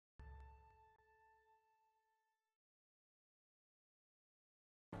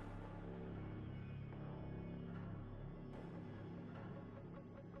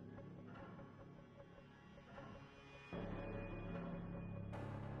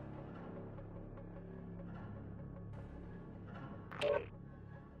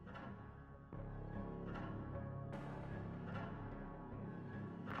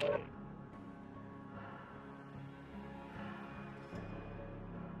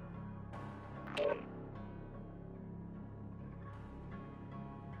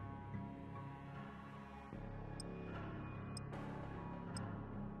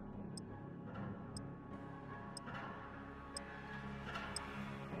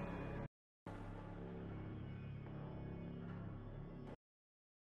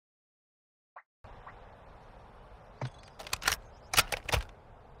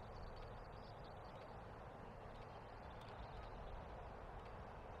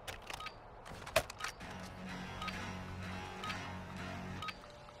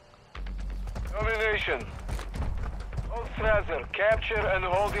Domination. Hold Strasser, capture and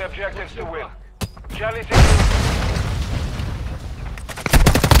hold the objectives to win. Charlie secure.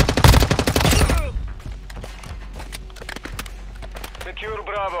 Secure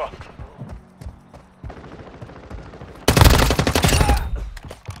Bravo.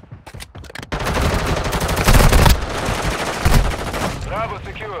 Bravo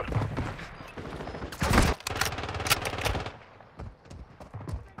secure.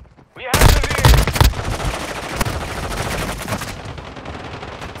 We have the lead.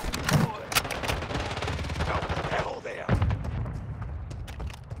 Hell there.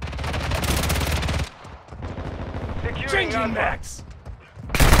 Securing Changing Alpha. max.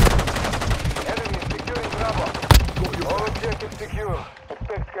 Enemy securing Bravo. All objectives secure.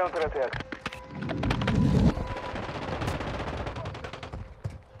 Expect counterattack.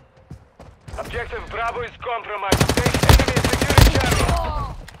 Objective Bravo is compromised. Enemy is securing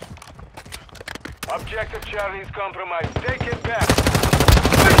Charlie. Objective Charlie is compromised. Take it back.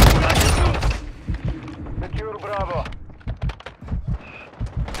 Secure Bravo.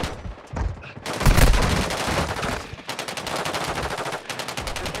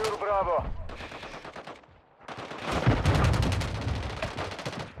 Secure Bravo.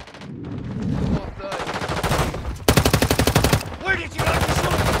 Where did you like to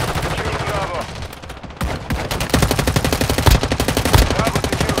shoot? Secure Bravo. Bravo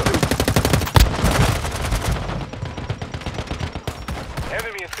secure.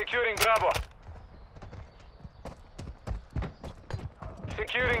 Enemy is securing Bravo.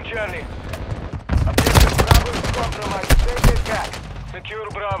 Securing Charlie. Objective Bravo is compromised. Take it back. Secure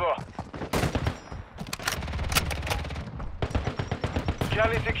Bravo.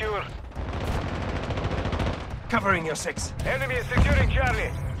 Charlie secure. Covering your six. Enemy is securing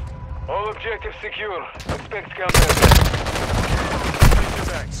Charlie. All objectives secure. Expect counterattack.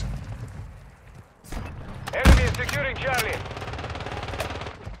 Max. Enemy is securing Charlie.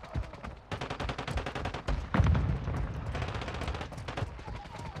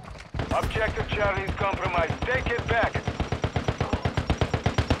 Objective Charlie is compromised. Take it back.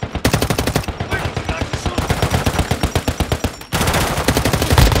 Where did you like to shoot?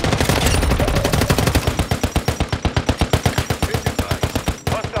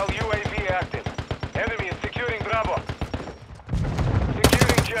 Hostile UAV active. Enemy is securing Bravo.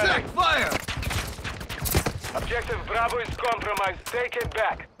 Securing Charlie. Zach, fire! Objective Bravo is compromised. Take it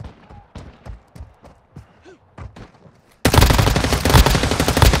back.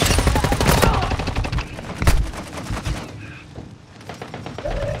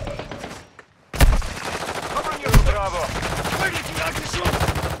 Covering your Bravo. Where did you like to shoot?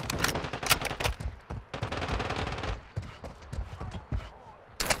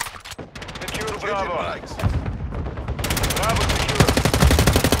 Secure Bravo. Max. Bravo secure.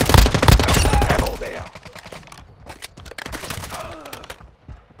 Hell there.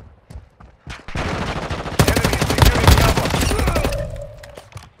 Enemy is securing Bravo.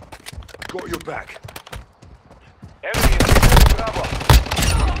 Got your back. Enemy is securing Bravo.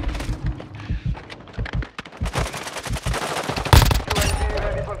 UAV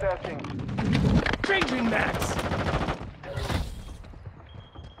ready for testing. Changing max.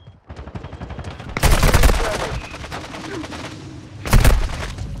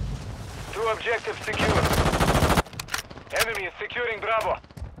 Two objectives secure. Enemy is securing Bravo.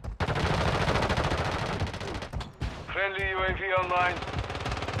 Friendly UAV online.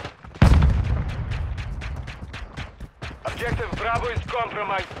 Objective Bravo is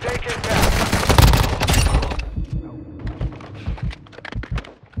compromised. Take it back.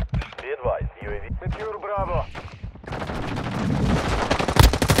 Be advised, UAV. Secure Bravo.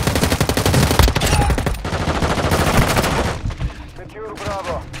 Secure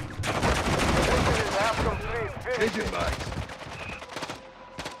Bravo. Mission is half complete. Finish Changing it. max.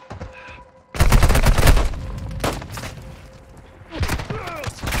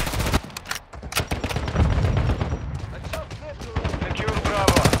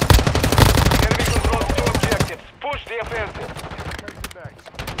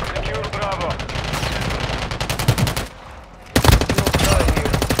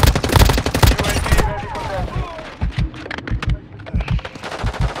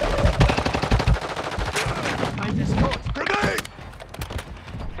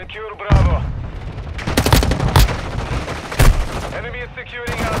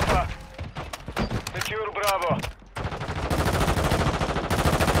 Alpha. Secure Bravo.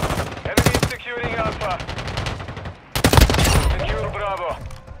 Enemy is securing Alpha. Secure Bravo.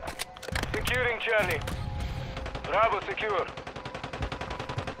 Securing Charlie. Bravo secure.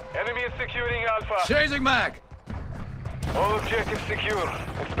 Enemy is securing Alpha. Chasing Mac! All objectives secure.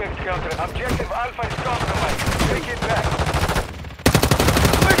 Expect counter. Objective Alpha is compromised. Take it back.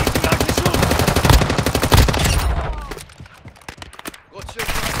 What's your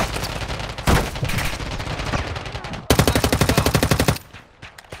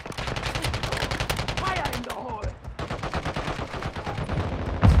fire in the hole?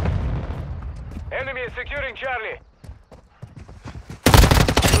 Enemy is securing Charlie.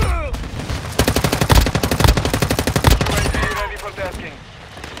 UAV ready for tasking.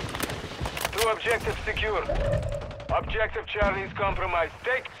 2 objectives secure. Objective Charlie is compromised.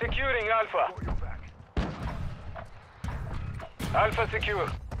 Take securing Alpha. Alpha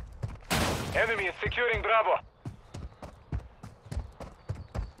secure. Enemy is securing Bravo.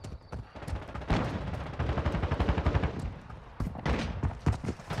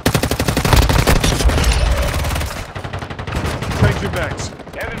 Changing mags.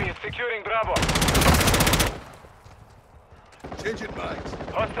 Enemy is securing Bravo. Changing mags.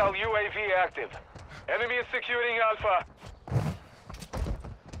 Hostile UAV active. Enemy is securing Alpha.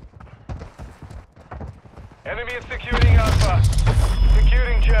 Enemy is securing Alpha.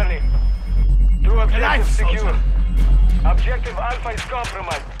 Securing Charlie. 2 objectives secure. Objective Alpha is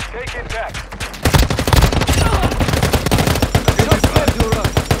compromised. Take it back.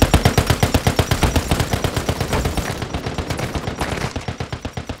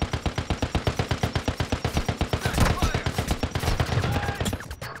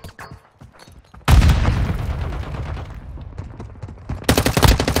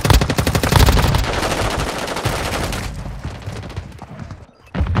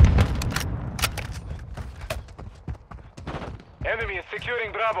 Enemy is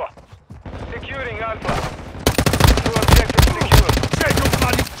securing Bravo. Securing Alpha. 2 objectives secure.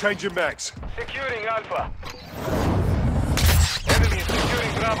 Changing mags. Securing Alpha. Enemy is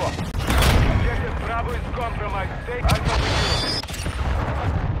securing Bravo. Objective Bravo is compromised. Take Alpha secure.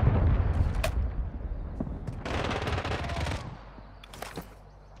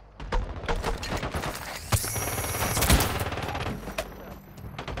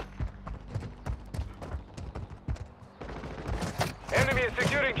 Enemy is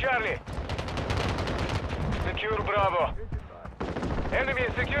securing Charlie. Secure Bravo. Enemy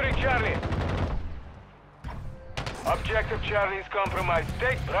is securing Charlie. Objective Charlie is compromised.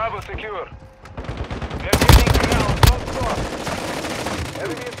 Take Bravo secure. They're getting ground. Don't stop.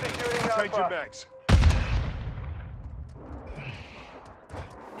 Enemy is securing Changing Alpha. mags.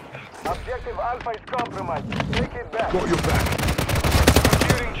 Objective Alpha is compromised. Take it back. Got your back.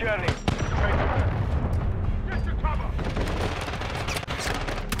 Securing Charlie. Get your cover.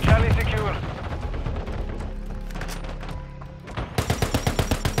 Charlie secure.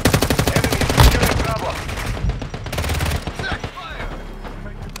 Enemy is securing Bravo.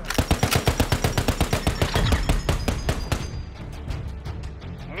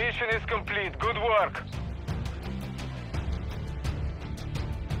 Mission is complete. Good work.